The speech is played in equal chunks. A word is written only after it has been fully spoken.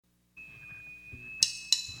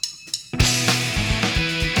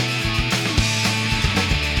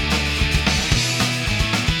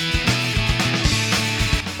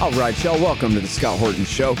All right, y'all, welcome to the Scott Horton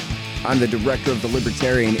Show. I'm the director of the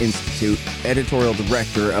Libertarian Institute, editorial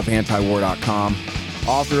director of antiwar.com,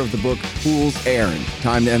 author of the book Fool's Errand,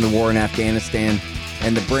 Time to End the War in Afghanistan,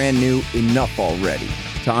 and the brand new Enough Already,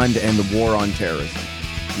 Time to End the War on Terrorism.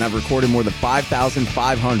 And I've recorded more than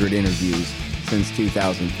 5,500 interviews since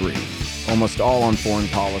 2003, almost all on foreign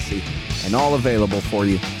policy, and all available for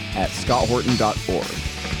you at scotthorton.org.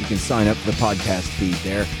 You can sign up for the podcast feed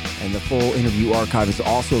there, and the full interview archive is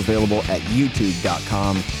also available at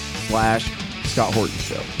youtube.com/Scott Horton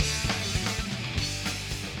Show.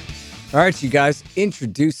 All right, you guys,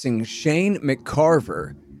 introducing Shane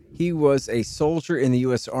McCarver. He was a soldier in the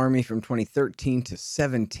U.S. Army from 2013 to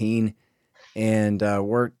 17 and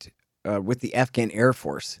worked with the Afghan Air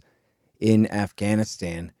Force in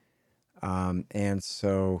Afghanistan. And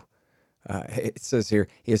so it says here,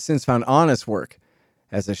 he has since found honest work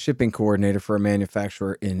as a shipping coordinator for a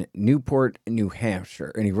manufacturer in Newport, New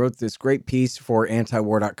Hampshire. And he wrote this great piece for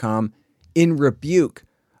antiwar.com in rebuke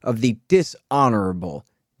of the dishonorable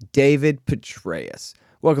David Petraeus.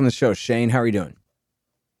 Welcome to the show, Shane. How are you doing?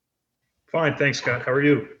 Fine, thanks, Scott. How are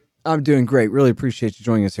you? I'm doing great. Really appreciate you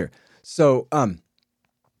joining us here. So,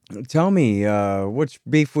 tell me, what's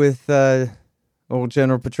beef with old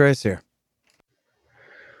General Petraeus here?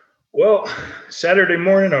 Well, Saturday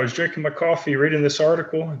morning, I was drinking my coffee, reading this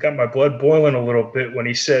article. I got my blood boiling a little bit when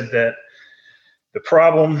he said that the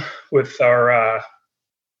problem with our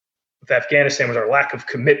with Afghanistan was our lack of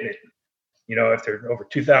commitment. You know, after over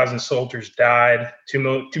 2,000 soldiers died,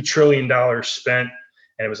 $2 trillion spent,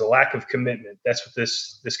 and it was a lack of commitment. That's what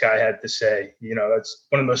this guy had to say. You know, that's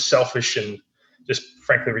one of the most selfish and just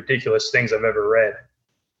frankly ridiculous things I've ever read.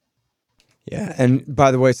 Yeah, and by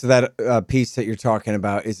the way, so that piece that you're talking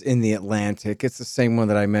about is in The Atlantic. It's the same one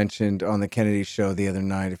that I mentioned on the Kennedy show the other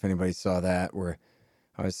night, if anybody saw that, where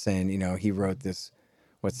I was saying, you know, he wrote this,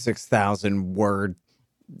 6,000 word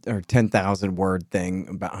or 10,000 word thing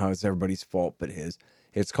about how it's everybody's fault but his.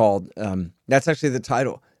 It's called, that's actually the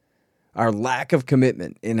title, Our Lack of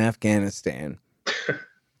Commitment in Afghanistan.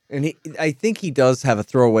 And I think he does have a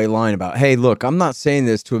throwaway line about, hey, look, I'm not saying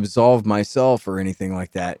this to absolve myself or anything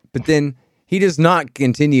like that. But then he does not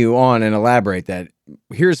continue on and elaborate that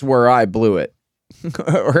here's where I blew it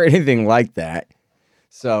or anything like that.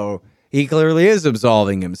 So he clearly is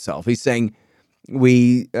absolving himself. He's saying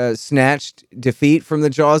we snatched defeat from the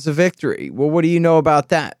jaws of victory. Well, what do you know about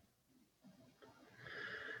that?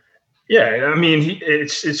 Yeah, I mean,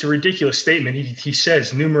 it's a ridiculous statement. He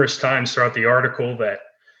says numerous times throughout the article that,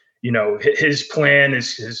 you know, his plan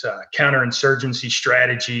is his counterinsurgency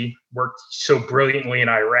strategy worked so brilliantly in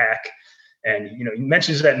Iraq. And, you know, he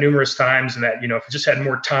mentions that numerous times, and that, you know, if it just had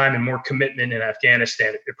more time and more commitment in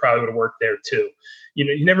Afghanistan, it probably would have worked there too. You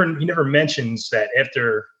know, he never mentions that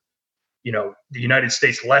after, you know, the United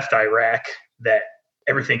States left Iraq, that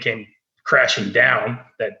everything came crashing down,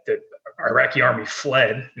 that the Iraqi army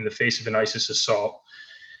fled in the face of an ISIS assault.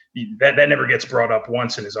 That never gets brought up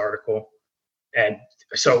once in his article. And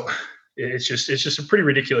so it's just a pretty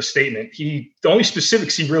ridiculous statement. The only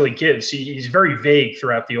specifics he really gives, he's very vague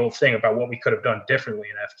throughout the whole thing about what we could have done differently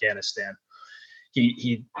in Afghanistan.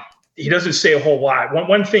 He doesn't say a whole lot.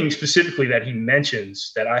 One thing specifically that he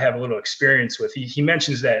mentions that I have a little experience with, he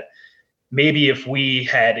mentions that maybe if we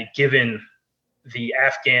had given the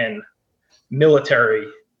Afghan military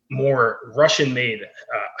more Russian-made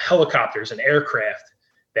helicopters and aircraft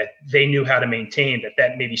that they knew how to maintain,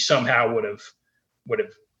 that maybe somehow would have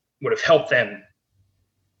helped them,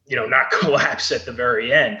 you know, not collapse at the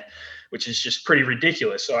very end, which is just pretty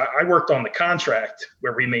ridiculous. So I worked on the contract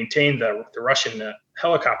where we maintained the Russian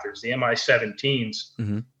helicopters, the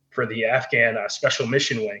Mi-17s, for the Afghan Special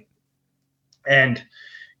Mission Wing. And,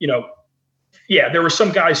 you know, yeah, there were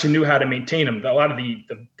some guys who knew how to maintain them. A lot of the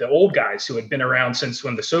old guys who had been around since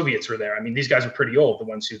when the Soviets were there. I mean, these guys were pretty old, the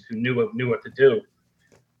ones who knew what to do.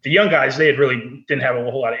 The young guys, they didn't have a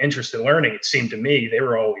whole lot of interest in learning. It seemed to me they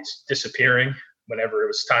were always disappearing whenever it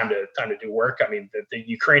was time to do work. I mean, the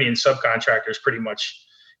Ukrainian subcontractors pretty much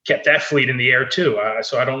kept that fleet in the air too.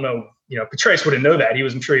 So I don't know, you know, Petraeus wouldn't know that.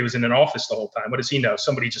 I'm sure he was in an office the whole time. What does he know?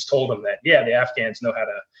 Somebody just told him that, yeah, the Afghans know how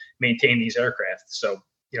to maintain these aircraft. So,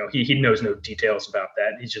 you know, he knows no details about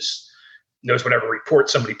that. He just knows whatever report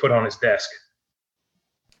somebody put on his desk.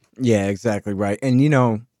 Yeah, exactly right. And, you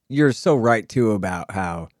know, you're so right, too, about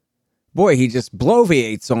how, boy, he just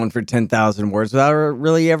bloviates on for 10,000 words without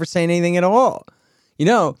really ever saying anything at all. You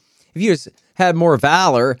know, if you just had more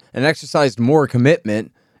valor and exercised more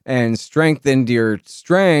commitment and strengthened your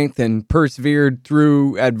strength and persevered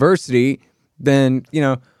through adversity, then, you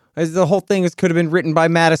know, as the whole thing could have been written by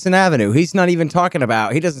Madison Avenue. He's not even talking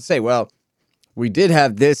about, he doesn't say, well, we did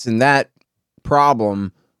have this and that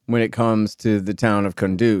problem when it comes to the town of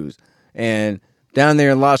Kunduz. And down there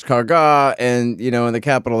in Lashkar and, in the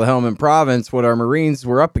capital of Helmand province, what our Marines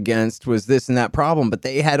were up against was this and that problem, but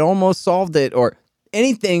they had almost solved it, or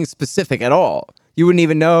anything specific at all. You wouldn't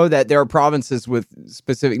even know that there are provinces with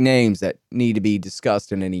specific names that need to be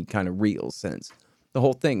discussed in any kind of real sense. The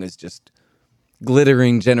whole thing is just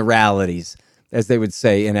glittering generalities, as they would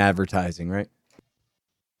say in advertising, right?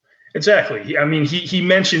 Exactly. I mean, he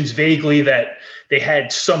mentions vaguely that they had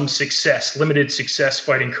some success, limited success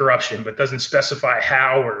fighting corruption, but doesn't specify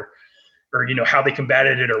how or how they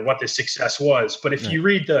combated it or what the success was. But if you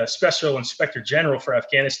read the Special Inspector General for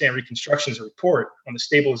Afghanistan Reconstruction's report on the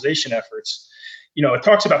stabilization efforts, it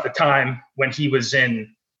talks about the time when he was in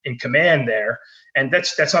command there, and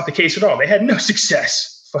that's not the case at all. They had no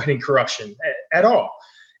success fighting corruption at all.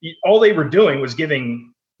 All they were doing was giving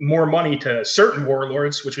more money to certain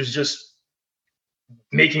warlords, which was just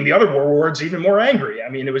making the other warlords even more angry. I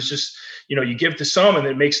mean, it was just, you give to some and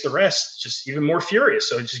it makes the rest just even more furious.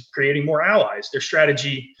 So it's just creating more allies. Their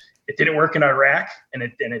strategy, it didn't work in Iraq, and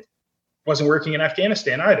it wasn't working in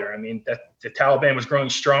Afghanistan either. I mean, that the Taliban was growing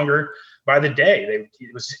stronger by the day.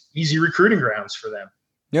 It was easy recruiting grounds for them.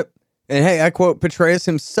 Yep. And hey, I quote Petraeus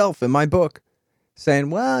himself in my book saying,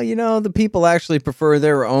 well, the people actually prefer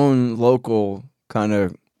their own local kind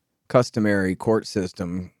of customary court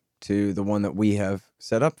system to the one that we have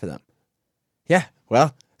set up for them. Yeah,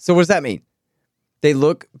 well, so what does that mean? They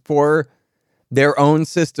look for their own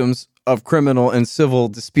systems of criminal and civil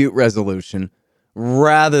dispute resolution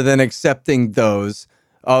rather than accepting those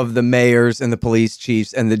of the mayors and the police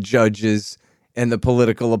chiefs and the judges and the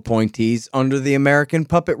political appointees under the American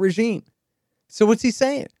puppet regime. So what's he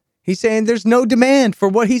saying? He's saying there's no demand for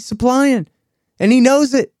what he's supplying, and he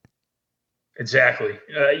knows it. Exactly.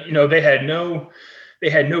 They had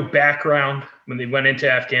no background when they went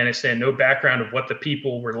into Afghanistan, no background of what the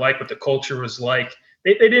people were like, what the culture was like.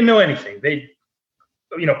 They didn't know anything.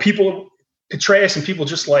 People, Petraeus and people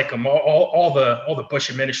just like him, all the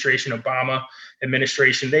Bush administration, Obama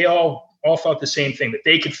administration, they all thought the same thing, that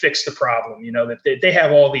they could fix the problem, that they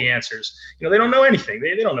have all the answers. They don't know anything.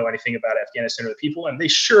 They don't know anything about Afghanistan or the people, and they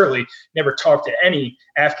surely never talked to any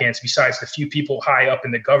Afghans besides the few people high up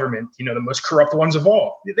in the government, the most corrupt ones of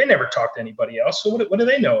all. They never talked to anybody else. So what do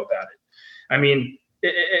they know about it? I mean,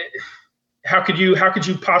 how could you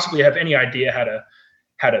possibly have any idea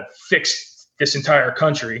how to fix this entire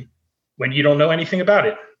country when you don't know anything about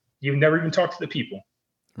it? You've never even talked to the people.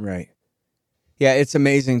 Right. Yeah, it's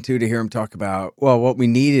amazing, too, to hear him talk about, well, what we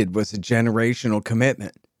needed was a generational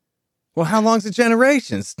commitment. Well, how long's a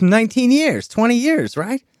generation? It's 19 years, 20 years,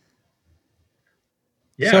 right?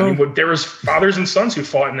 Yeah, so, there was fathers and sons who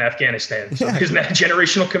fought in Afghanistan. So isn't that a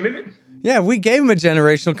generational commitment? Yeah, we gave him a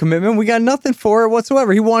generational commitment. We got nothing for it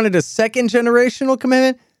whatsoever. He wanted a second generational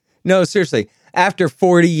commitment? No, seriously. After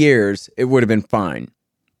 40 years, it would have been fine.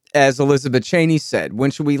 As Elizabeth Cheney said, when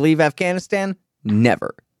should we leave Afghanistan?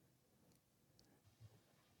 Never.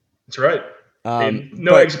 That's right.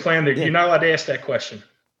 Exit plan. You're not allowed to ask that question.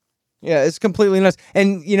 Yeah, it's completely nuts.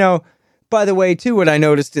 And, by the way, too, what I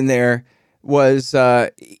noticed in there was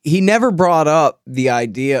he never brought up the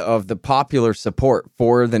idea of the popular support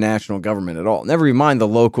for the national government at all. Never mind the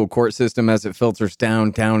local court system as it filters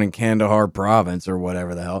downtown in Kandahar province or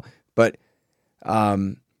whatever the hell. But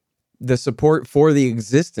the support for the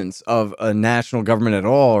existence of a national government at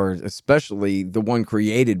all, or especially the one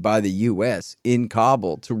created by the U.S. in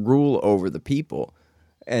Kabul to rule over the people.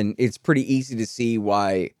 And it's pretty easy to see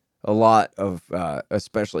why a lot of,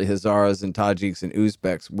 especially Hazaras and Tajiks and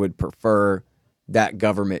Uzbeks, would prefer that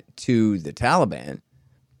government to the Taliban.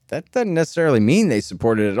 That doesn't necessarily mean they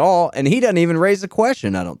support it at all. And he doesn't even raise a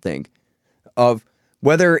question, I don't think, of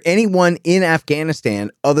whether anyone in Afghanistan,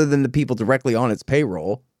 other than the people directly on its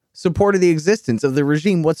payroll, supported the existence of the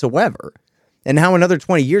regime whatsoever, and how another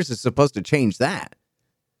 20 years is supposed to change that.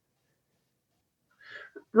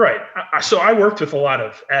 Right. So I worked with a lot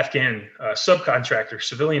of Afghan subcontractors,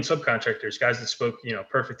 civilian subcontractors, guys that spoke,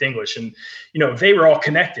 perfect English, and they were all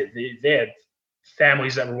connected. They had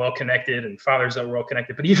families that were well connected and fathers that were well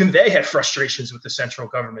connected, but even they had frustrations with the central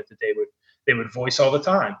government that they would voice all the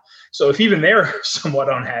time. So if even they're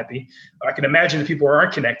somewhat unhappy, I can imagine the people who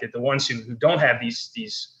aren't connected, the ones who don't have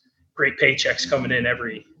these great paychecks coming in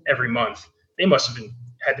every month, they must have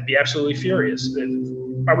had to be absolutely furious.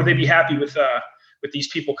 Why would they be happy with these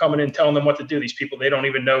people coming in telling them what to do? These people they don't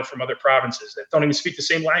even know from other provinces that don't even speak the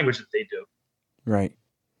same language that they do. Right.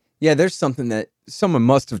 Yeah, there's something that someone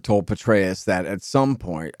must have told Petraeus that at some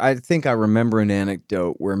point. I think I remember an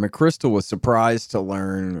anecdote where McChrystal was surprised to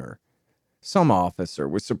learn, or some officer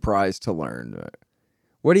was surprised to learn that.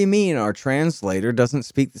 What do you mean our translator doesn't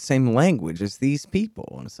speak the same language as these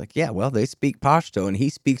people? And it's like, yeah, well, they speak Pashto and he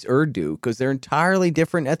speaks Urdu because they're entirely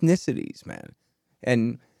different ethnicities, man.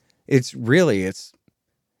 And it's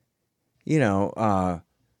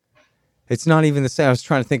it's not even the same. I was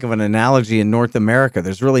trying to think of an analogy in North America.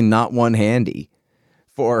 There's really not one handy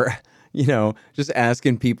for, just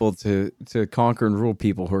asking people to conquer and rule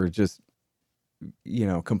people who are just,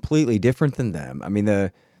 completely different than them. I mean,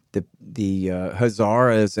 the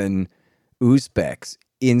Hazaras and Uzbeks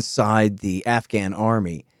inside the Afghan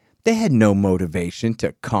army, they had no motivation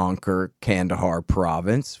to conquer Kandahar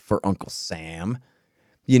province for Uncle Sam,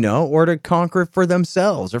 or to conquer it for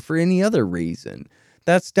themselves or for any other reason.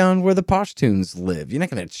 That's down where the Pashtuns live. You're not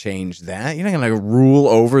going to change that. You're not going to rule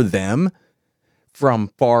over them from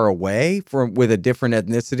far away, with a different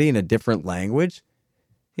ethnicity and a different language.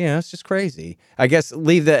 It's just crazy. I guess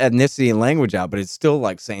leave the ethnicity and language out, but it's still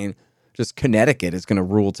like saying just Connecticut is going to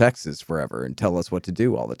rule Texas forever and tell us what to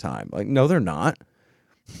do all the time. Like, no, they're not.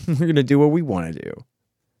 We're going to do what we want to do.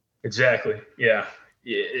 Exactly. Yeah.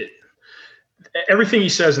 Everything he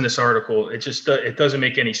says in this article, it doesn't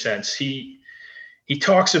make any sense. He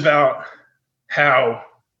talks about how,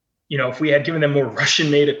 if we had given them more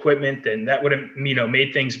Russian-made equipment, then that would have,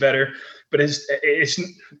 made things better. But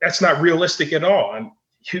that's not realistic at all.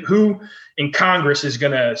 Who in Congress is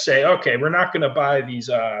going to say, okay, we're not going to buy these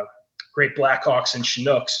great Blackhawks and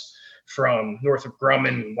Chinooks from Northrop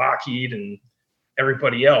Grumman and Lockheed and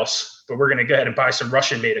everybody else, but we're going to go ahead and buy some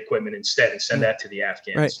Russian-made equipment instead and send that to the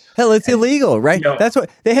Afghans. Right. Hell, it's illegal, right? That's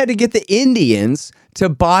what they had to get the Indians to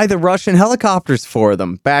buy the Russian helicopters for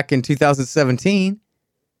them back in 2017.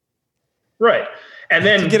 Right. And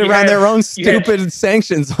then to get around their own stupid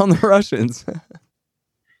sanctions on the Russians.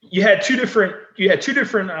 You had two different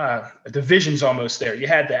divisions almost there. You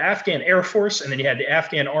had the Afghan Air Force, and then you had the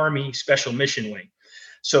Afghan Army Special Mission Wing.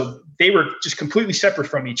 So they were just completely separate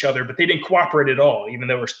from each other, but they didn't cooperate at all, even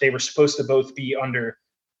though they were supposed to both be under,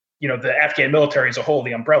 the Afghan military as a whole,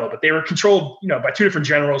 the umbrella. But they were controlled, by two different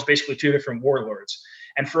generals, basically two different warlords.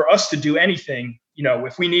 And for us to do anything,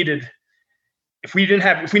 if we needed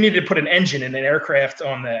to put an engine in an aircraft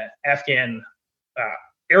on the Afghan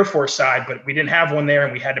Air Force side, but we didn't have one there,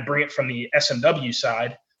 and we had to bring it from the SMW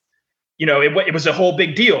side. It was a whole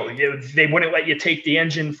big deal. They wouldn't let you take the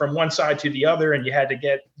engine from one side to the other, and you had to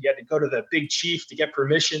go to the big chief to get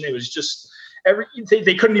permission. It was just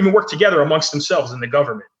they couldn't even work together amongst themselves in the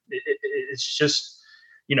government. It's just,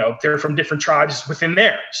 they're from different tribes within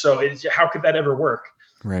there. So how could that ever work?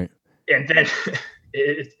 Right. And then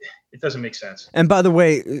it doesn't make sense. And by the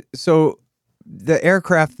way, so the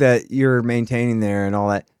aircraft that you're maintaining there and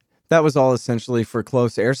all that was all essentially for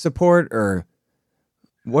close air support, or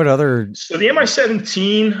what other? So the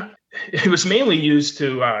Mi-17, it was mainly used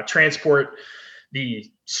to transport the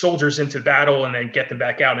soldiers into battle and then get them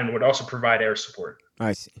back out, and it would also provide air support.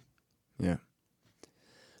 I see. Yeah.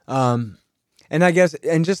 And I guess,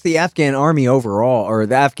 and just the Afghan army overall, or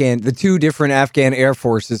the two different Afghan air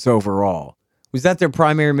forces overall, was that their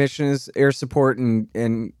primary mission, is air support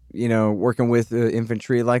and working with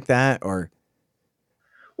infantry like that? Or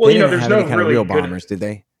well, there's no kind really of real bombers, did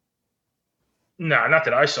they? No, not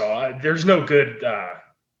that I saw. There's no good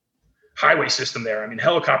highway system there. I mean,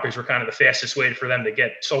 helicopters were kind of the fastest way for them to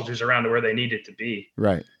get soldiers around to where they needed to be.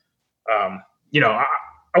 Right.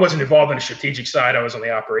 I wasn't involved in the strategic side. I was on the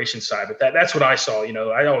operations side, but that's what I saw.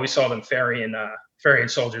 I always saw them ferrying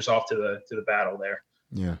soldiers off to the battle there.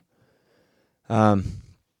 Yeah. Yeah,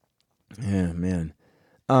 man.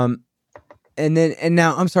 And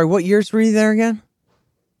now, I'm sorry, what years were you there again?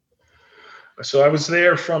 So I was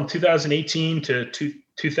there from 2018 to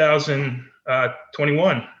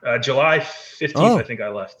 2021, July 15th, I think I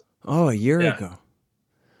left. Oh, a year ago.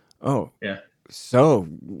 Oh, yeah. So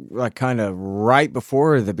like kind of right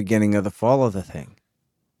before the beginning of the fall of the thing.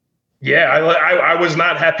 Yeah. I was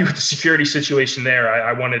not happy with the security situation there.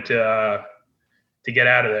 I wanted to get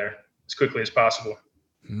out of there as quickly as possible.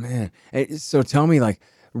 Man. So tell me, like,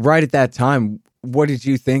 right at that time, what did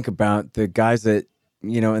you think about the guys that,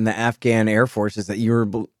 in the Afghan Air Forces that you were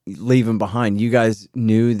leaving behind? You guys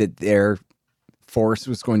knew that their force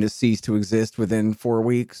was going to cease to exist within 4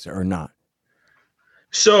 weeks or not?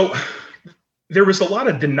 So there was a lot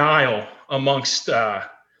of denial amongst the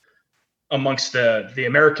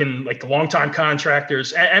American, like the longtime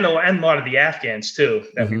contractors and a lot of the Afghans too,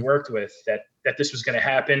 that we worked with, that this was going to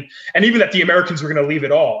happen. And even that the Americans were going to leave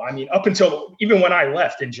it all. I mean, up until even when I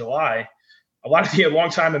left in July, a lot of the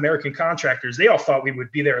longtime American contractors, they all thought we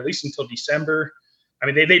would be there at least until December. I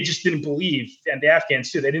mean, they just didn't believe, and the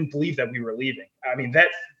Afghans too, they didn't believe that we were leaving. I mean,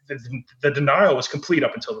 the denial was complete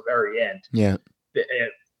up until the very end. Yeah.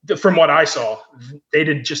 From what I saw, they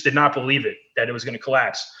did not believe that it was going to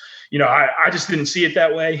collapse. I just didn't see it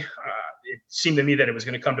that way. It seemed to me that it was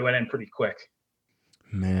going to come to an end pretty quick.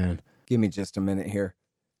 Man, give me just a minute here.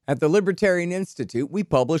 At the Libertarian Institute, we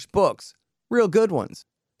publish books, real good ones.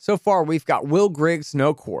 So far, we've got Will Grigg's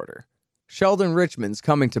No Quarter, Sheldon Richman's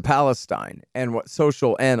Coming to Palestine, and What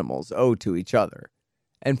Social Animals Owe to Each Other,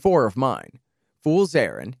 and 4 of mine, Fool's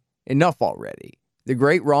Errand, Enough Already, The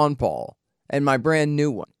Great Ron Paul, and my brand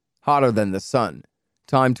new one, Hotter Than the Sun,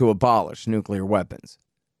 Time to Abolish Nuclear Weapons.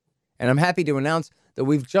 And I'm happy to announce that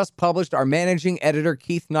we've just published our managing editor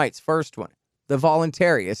Keith Knight's first one, The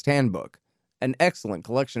Voluntarist Handbook, an excellent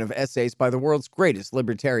collection of essays by the world's greatest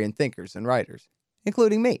libertarian thinkers and writers,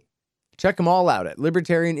 including me. Check them all out at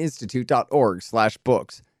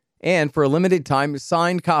libertarianinstitute.org/books. And for a limited time,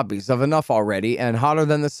 signed copies of Enough Already and Hotter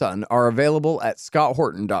Than the Sun are available at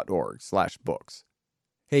scotthorton.org/books.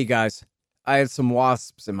 Hey guys, I had some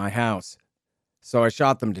wasps in my house, so I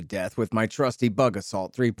shot them to death with my trusty Bug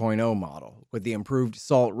Assault 3.0 model with the improved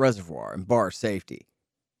salt reservoir and bar safety.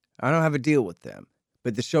 I don't have a deal with them,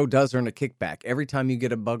 but the show does earn a kickback every time you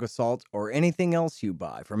get a Bug Assault or anything else you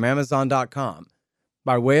buy from Amazon.com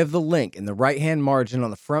by way of the link in the right-hand margin on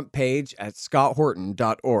the front page at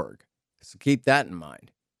scotthorton.org. So keep that in mind.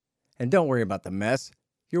 And don't worry about the mess.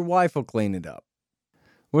 Your wife will clean it up.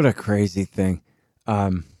 What a crazy thing.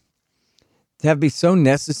 That'd be so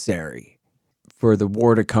necessary for the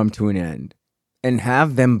war to come to an end and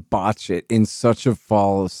have them botch it in such a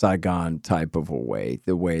fall of Saigon type of a way,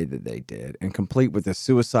 the way that they did, and complete with the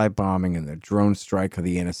suicide bombing and the drone strike of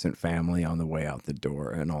the innocent family on the way out the door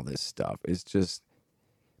and all this stuff. It's just,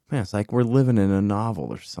 man, it's like we're living in a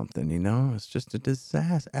novel or something, It's just a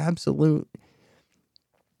disaster. Absolute.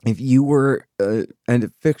 If you were a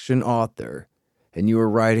fiction author and you were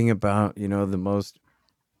writing about, the most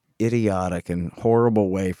idiotic and horrible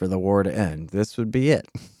way for the war to end, this would be it,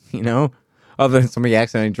 Other than somebody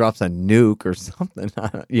accidentally drops a nuke or something,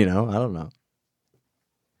 I don't know.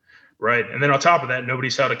 Right. And then on top of that,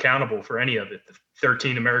 nobody's held accountable for any of it. The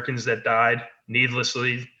 13 Americans that died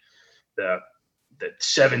needlessly, the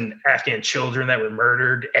 7 Afghan children that were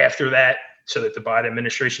murdered after that so that the Biden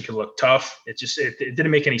administration could look tough. It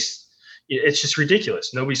didn't make any, it's just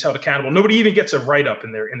ridiculous. Nobody's held accountable. Nobody even gets a write-up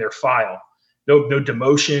in their file. No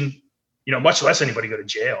demotion, much less anybody go to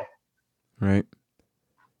jail. Right.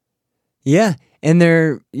 Yeah. And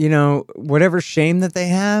they're, whatever shame that they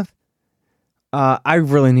have, I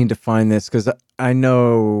really need to find this because I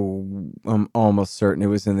know I'm almost certain it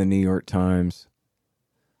was in the New York Times.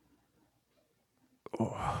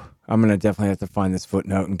 Oh, I'm going to definitely have to find this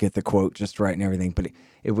footnote and get the quote just right and everything. But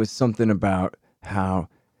it was something about how,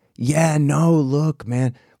 look,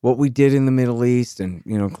 man, what we did in the Middle East and,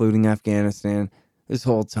 including Afghanistan this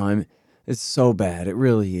whole time is so bad. It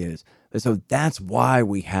really is. So that's why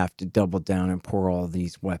we have to double down and pour all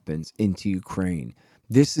these weapons into Ukraine.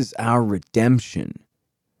 This is our redemption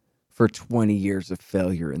for 20 years of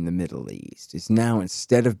failure in the Middle East. Is now,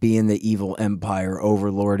 instead of being the evil empire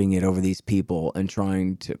overlording it over these people and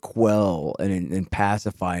trying to quell and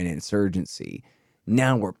pacify an insurgency,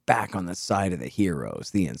 now we're back on the side of the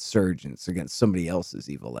heroes, the insurgents, against somebody else's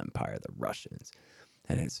evil empire, the Russians.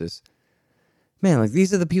 And it's just, man, like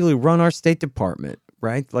these are the people who run our State Department,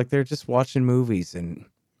 right? Like they're just watching movies and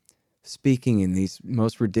speaking in these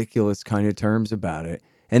most ridiculous kind of terms about it.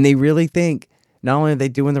 And they really think not only are they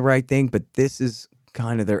doing the right thing, but this is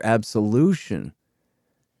kind of their absolution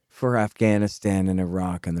for Afghanistan and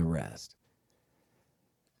Iraq and the rest.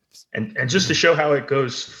 And just to show how it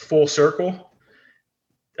goes full circle,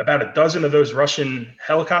 about a dozen of those Russian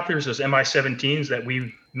helicopters, those Mi-17s that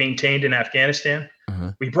we maintained in Afghanistan,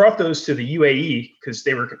 we brought those to the UAE because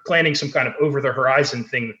they were planning some kind of over-the-horizon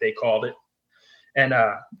thing that they called it, and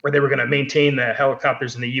where they were going to maintain the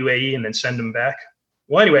helicopters in the UAE and then send them back.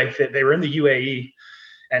 Well, anyway, they were in the UAE,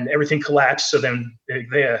 and everything collapsed. So then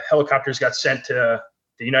the helicopters got sent to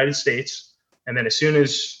the United States, and then as soon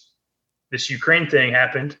as this Ukraine thing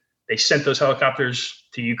happened, they sent those helicopters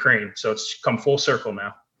to Ukraine. So it's come full circle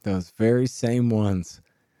now. Those very same ones.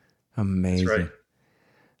 Amazing. That's right.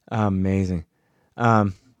 Amazing.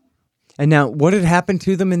 And now, what had happened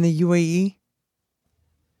to them in the UAE?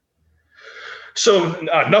 So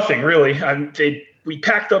nothing really. We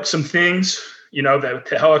packed up some things,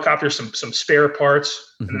 the helicopters, some spare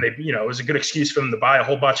parts, and they, it was a good excuse for them to buy a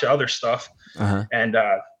whole bunch of other stuff, and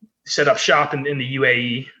set up shop in the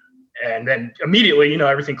UAE, and then immediately,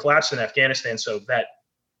 everything collapsed in Afghanistan. So that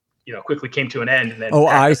quickly came to an end, and then Oh,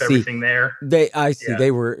 packed I up see. everything there. I see. Yeah. They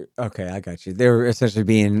were okay. I got you. They were essentially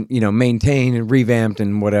being, maintained and revamped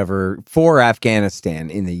and whatever for Afghanistan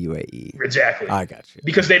in the UAE. Exactly. I got you.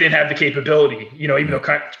 Because they didn't have the capability, even though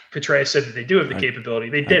Petraeus said that they do have the capability,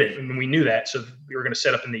 they didn't, and we knew that. So we were going to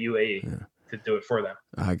set up in the UAE to do it for them.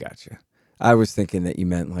 I got you. I was thinking that you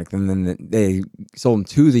meant like, and then they sold them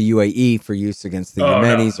to the UAE for use against the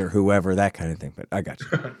Yemenis or whoever, that kind of thing. But I got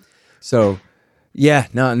you. So. Yeah,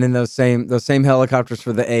 no, and then those same helicopters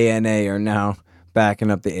for the ANA are now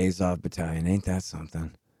backing up the Azov battalion. Ain't that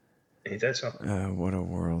something? What a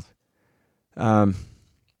world.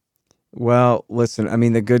 Well, listen, I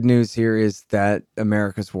mean, the good news here is that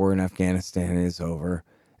America's war in Afghanistan is over,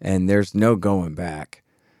 and there's no going back.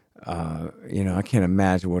 I can't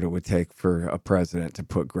imagine what it would take for a president to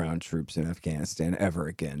put ground troops in Afghanistan ever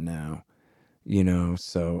again now.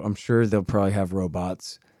 So I'm sure they'll probably have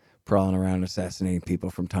robots prowling around assassinating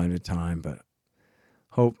people from time to time, but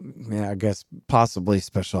I guess possibly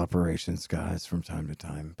special operations guys from time to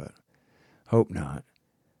time, but hope not.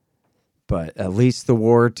 But at least the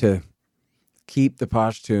war to keep the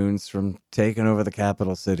Pashtuns from taking over the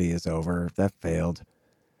capital city is over. That failed.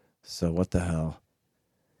 So what the hell?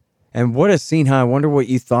 And what a scene, huh? I wonder what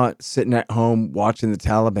you thought sitting at home watching the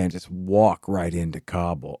Taliban just walk right into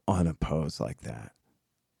Kabul unopposed like that.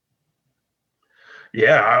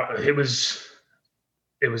 Yeah, it was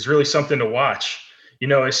really something to watch.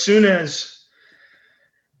 As soon as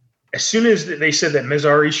they said that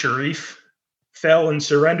Mazar-e-Sharif fell and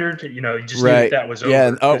surrendered, you just knew that was over.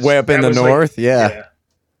 Yeah, way up in the north. Yeah.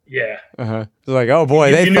 Uh-huh. It's like, oh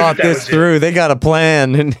boy, they thought this through. They got a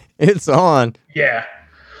plan, and it's on. Yeah.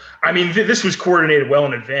 I mean, this was coordinated well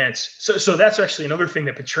in advance. So that's actually another thing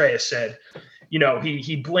that Petraeus said.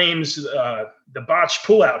 He blames the botched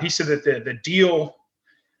pullout. He said that the deal,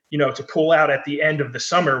 to pull out at the end of the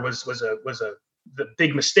summer was the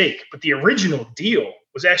big mistake. But the original deal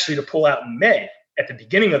was actually to pull out in May at the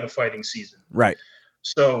beginning of the fighting season. Right.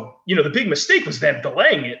 So, the big mistake was them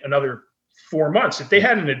delaying it another 4 months. If they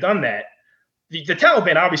hadn't have done that, the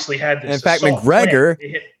Taliban obviously had this. In fact,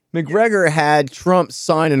 McGregor had Trump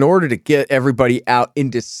sign an order to get everybody out in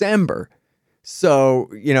December. So,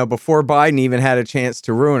 before Biden even had a chance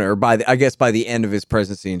to ruin it, or by the end of his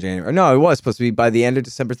presidency in January. No, it was supposed to be by the end of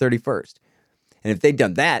December 31st. And if they'd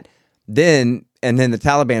done that, then the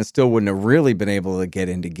Taliban still wouldn't have really been able to get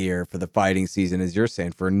into gear for the fighting season, as you're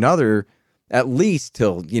saying, for another, at least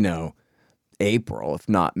till, April, if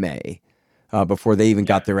not May, before they even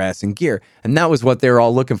got their ass in gear. And that was what they were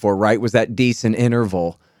all looking for, right? Was that decent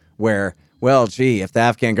interval where, well, gee, if the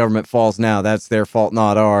Afghan government falls now, that's their fault,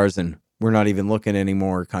 not ours, and we're not even looking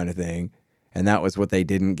anymore kind of thing. And that was what they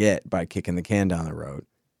didn't get by kicking the can down the road.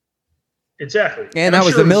 Exactly. And that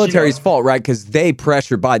was the military's fault, right? Because they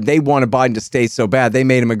pressured Biden. They wanted Biden to stay so bad. They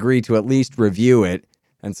made him agree to at least review it.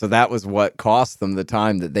 And so that was what cost them the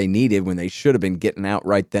time that they needed when they should have been getting out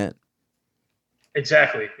right then.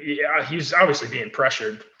 Exactly. Yeah, he's obviously being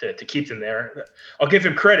pressured to keep them there. I'll give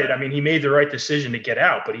him credit. I mean, he made the right decision to get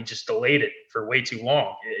out, but he just delayed it for way too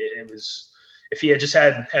long. It was, if he had just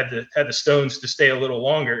had the stones to stay a little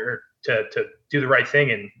longer, or to do the right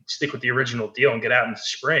thing and stick with the original deal and get out in the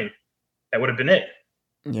spring, that would have been it.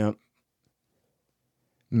 Yep.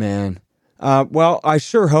 Man. Well, I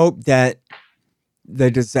sure hope that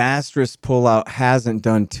the disastrous pullout hasn't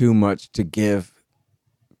done too much to give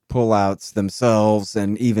pullouts themselves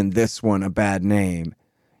and even this one a bad name.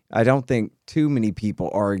 I don't think too many people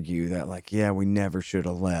argue that, like, yeah, we never should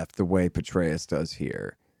have left the way Petraeus does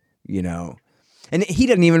here, And he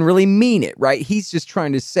doesn't even really mean it, right? He's just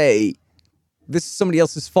trying to say, this is somebody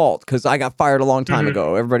else's fault because I got fired a long time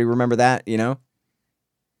ago. Everybody remember that, Yeah,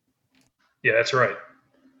 that's right.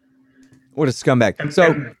 What a scumbag.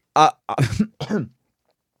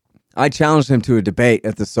 I challenged him to a debate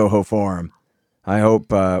at the Soho Forum. I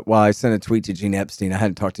hope, I sent a tweet to Gene Epstein. I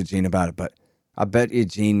hadn't talked to Gene about it, but I bet you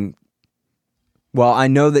Gene, I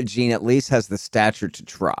know that Gene at least has the stature to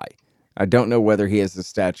try. I don't know whether he has the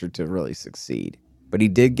stature to really succeed, but he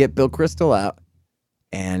did get Bill Kristol out.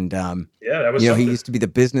 And, that was he used to be the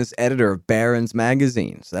business editor of Barron's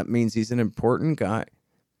magazine. So that means he's an important guy.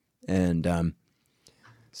 And,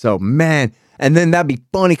 so, man, and then that'd be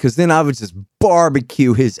funny because then I would just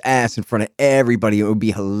barbecue his ass in front of everybody. It would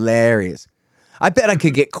be hilarious. I bet I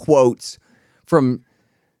could get quotes from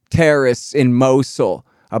terrorists in Mosul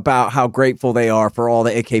about how grateful they are for all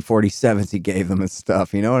the AK-47s he gave them and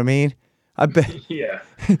stuff. You know what I mean? I bet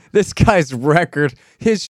this guy's record,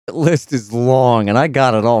 his list is long, and I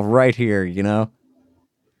got it all right here,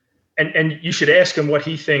 And you should ask him what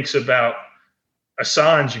he thinks about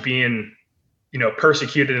Assange being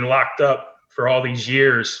persecuted and locked up for all these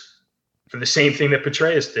years for the same thing that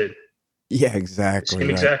Petraeus did. Yeah, The exactly same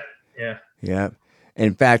right. exact. Yeah. Yeah.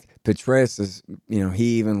 In fact, Petraeus is,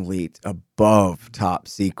 he even leaked above top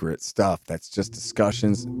secret stuff. That's just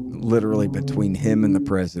discussions literally between him and the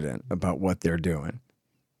president about what they're doing.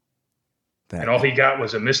 And all he got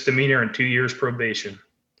was a misdemeanor and 2 years probation.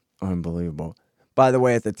 Unbelievable. By the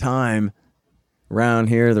way, at the time, around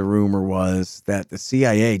here, the rumor was that the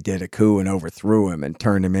CIA did a coup and overthrew him and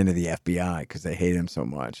turned him into the FBI because they hate him so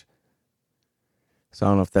much. So I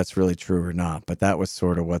don't know if that's really true or not, but that was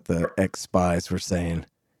sort of what the ex-spies were saying.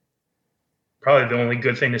 Probably the only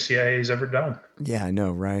good thing the CIA has ever done. Yeah, I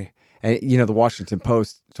know, right? And, the Washington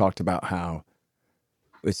Post talked about how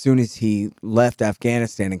as soon as he left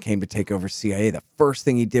Afghanistan and came to take over CIA, the first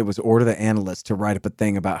thing he did was order the analysts to write up a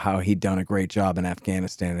thing about how he'd done a great job in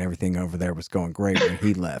Afghanistan and everything over there was going great when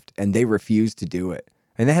he left. And they refused to do it.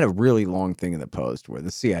 And they had a really long thing in the Post where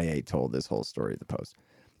the CIA told this whole story of the Post.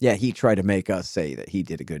 Yeah, he tried to make us say that he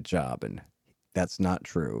did a good job, and that's not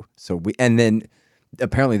true. And then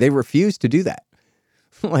apparently they refused to do that.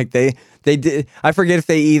 Like they did. I forget if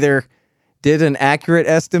they either did an accurate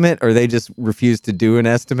estimate or they just refused to do an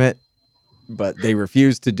estimate, but they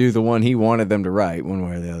refused to do the one he wanted them to write one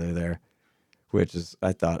way or the other there, which is,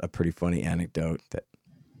 I thought, a pretty funny anecdote that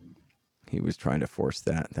he was trying to force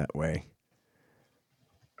that way.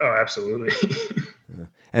 Oh, absolutely.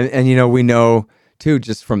 And we know too,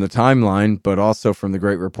 just from the timeline, but also from the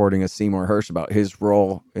great reporting of Seymour Hersh about his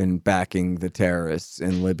role in backing the terrorists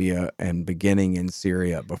in Libya and beginning in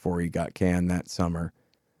Syria before he got canned that summer.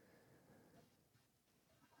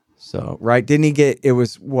 So, right, didn't he get, it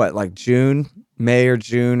was what, like May or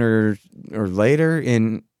June or later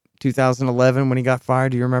in 2011 when he got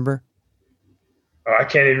fired? Do you remember? Oh, I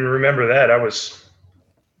can't even remember that. I was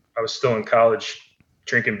still in college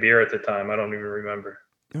drinking beer at the time. I don't even remember.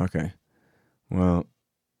 Okay. Well,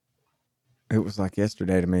 it was like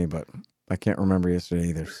yesterday to me, but I can't remember yesterday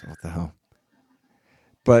either. So what the hell?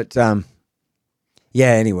 But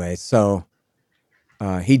yeah. Anyway, so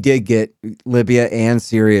he did get Libya and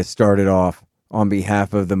Syria started off on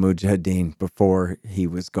behalf of the Mujahideen before he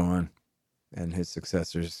was gone, and his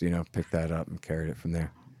successors, picked that up and carried it from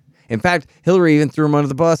there. In fact, Hillary even threw him under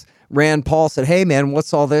the bus. Rand Paul said, "Hey, man,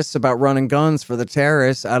 what's all this about running guns for the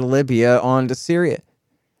terrorists out of Libya onto Syria?"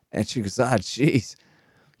 And she goes, "Geez,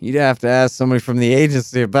 you'd have to ask somebody from the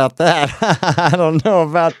agency about that." I don't know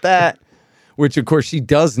about that. Which, of course, she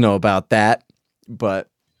does know about that. But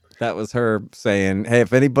that was her saying, "Hey,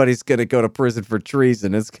 if anybody's going to go to prison for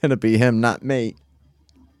treason, it's going to be him, not me."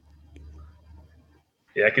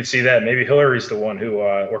 Yeah, I could see that. Maybe Hillary's the one who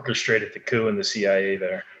orchestrated the coup in the CIA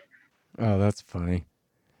there. Oh, that's funny.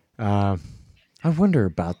 I wonder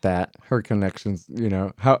about that. Her connections,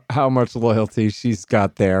 how much loyalty she's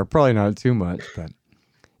got there. Probably not too much, but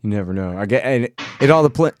you never know. And it all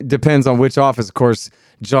depends on which office. Of course,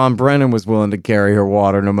 John Brennan was willing to carry her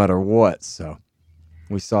water no matter what. So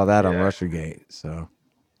we saw that on Russiagate. So,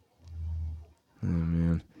 oh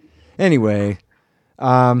man. Anyway,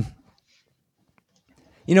 you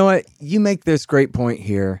know what? You make this great point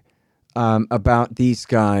here about these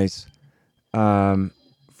guys.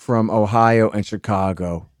 From Ohio and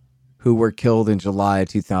Chicago who were killed in July of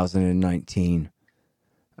 2019.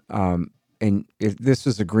 And this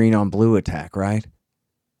was a green on blue attack, right?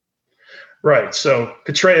 Right. So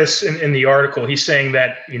Petraeus in the article, he's saying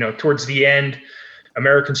that, towards the end,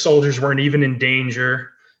 American soldiers weren't even in danger,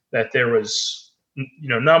 that there was,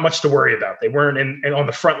 not much to worry about. They weren't and on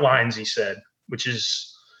the front lines, he said, which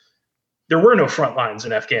is, there were no front lines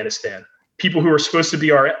in Afghanistan. People who were supposed to be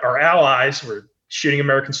our allies were shooting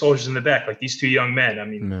American soldiers in the back, like these two young men. I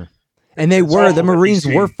mean, no. And the Marines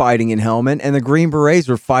were fighting in Helmand, and the Green Berets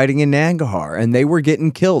were fighting in Nangarhar, and they were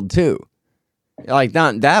getting killed too. Like,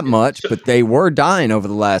 not that much, but they were dying over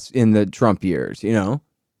in the Trump years,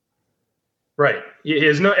 Right. He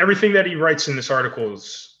has everything that he writes in this article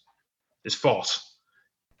is false.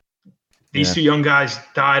 These two young guys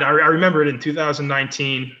died. I remember it in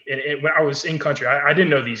 2019. When I was in country, I didn't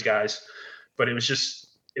know these guys, but it was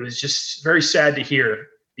just very sad to hear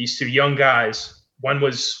these two young guys. One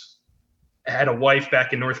had a wife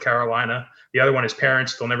back in North Carolina. The other one, his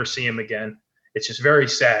parents, they'll never see him again. It's just very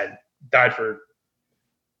sad. Died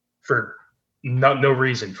for no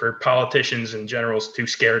reason, for politicians and generals too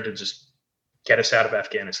scared to just get us out of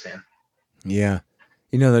Afghanistan. Yeah.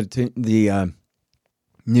 The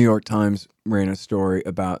New York Times ran a story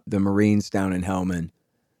about the Marines down in Helmand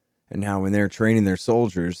and how when they're training their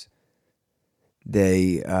soldiers,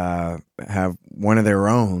 they have one of their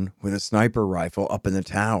own with a sniper rifle up in the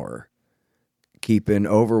tower, keeping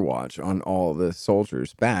overwatch on all the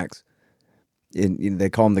soldiers' backs. They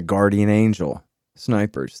call them the guardian angel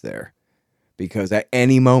snipers there, because at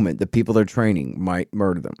any moment the people they're training might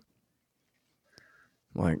murder them.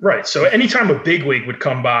 Right. So anytime a bigwig would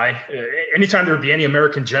come by, anytime there would be any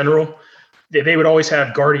American general, they would always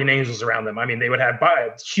have guardian angels around them. I mean, they would have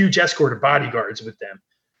huge escort of bodyguards with them.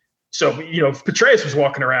 So, if Petraeus was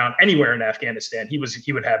walking around anywhere in Afghanistan, he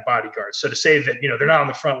would have bodyguards. So to say that, they're not on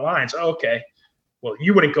the front lines, okay, well,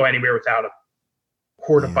 you wouldn't go anywhere without a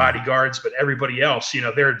horde of bodyguards, but everybody else,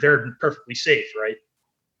 they're perfectly safe, right?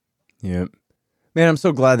 Yeah. Man, I'm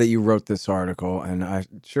so glad that you wrote this article, and I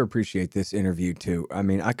sure appreciate this interview too. I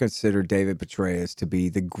mean, I consider David Petraeus to be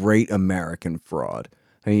the great American fraud.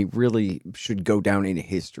 I mean, he really should go down in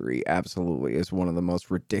history, absolutely, as one of the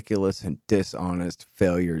most ridiculous and dishonest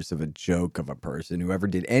failures of a joke of a person who ever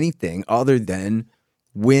did anything other than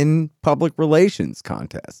win public relations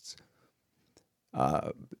contests.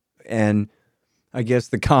 And I guess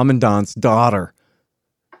the commandant's daughter,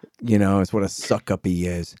 is what a suck-up he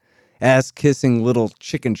is. Ass-kissing little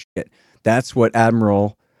chicken shit. That's what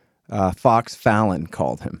Admiral Fox Fallon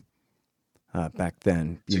called him back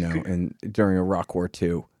then, and during Iraq War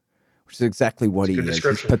II, which is exactly what he is.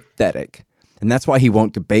 He's pathetic. And that's why he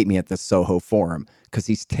won't debate me at the Soho Forum, because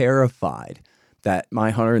he's terrified that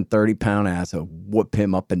my 130-pound ass will whoop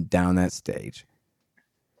him up and down that stage.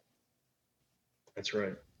 That's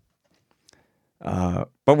right. But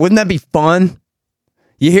wouldn't that be fun?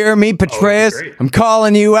 You hear me, Petraeus? I'm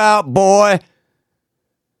calling you out, boy.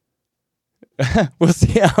 We'll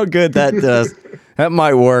see how good that does. That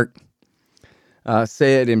might work.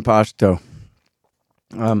 Say it in Pashto.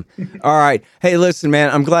 All right. Hey, listen,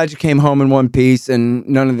 man, I'm glad you came home in one piece and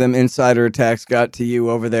none of them insider attacks got to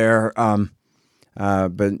you over there.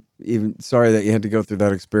 But even sorry that you had to go through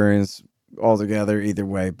that experience altogether either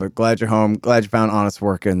way. But glad you're home. Glad you found honest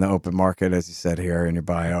work in the open market, as you said here in your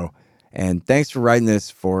bio. And thanks for writing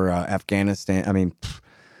this for about Afghanistan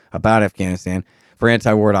for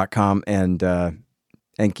antiwar.com.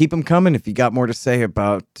 And keep them coming if you got more to say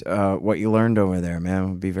about what you learned over there, man.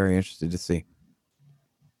 We'll be very interested to see.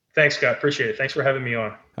 Thanks, Scott. Appreciate it. Thanks for having me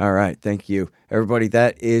on. All right. Thank you. Everybody,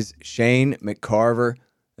 that is Shane McCarver.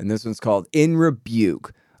 And this one's called In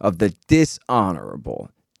Rebuke of the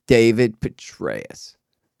Dishonorable David Petraeus.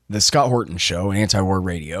 The Scott Horton Show, Anti-War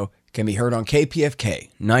Radio, can be heard on KPFK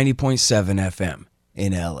 90.7 FM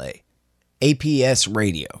in LA,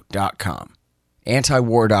 APSradio.com,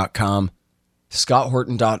 antiwar.com,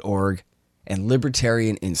 scotthorton.org, and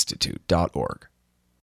libertarianinstitute.org.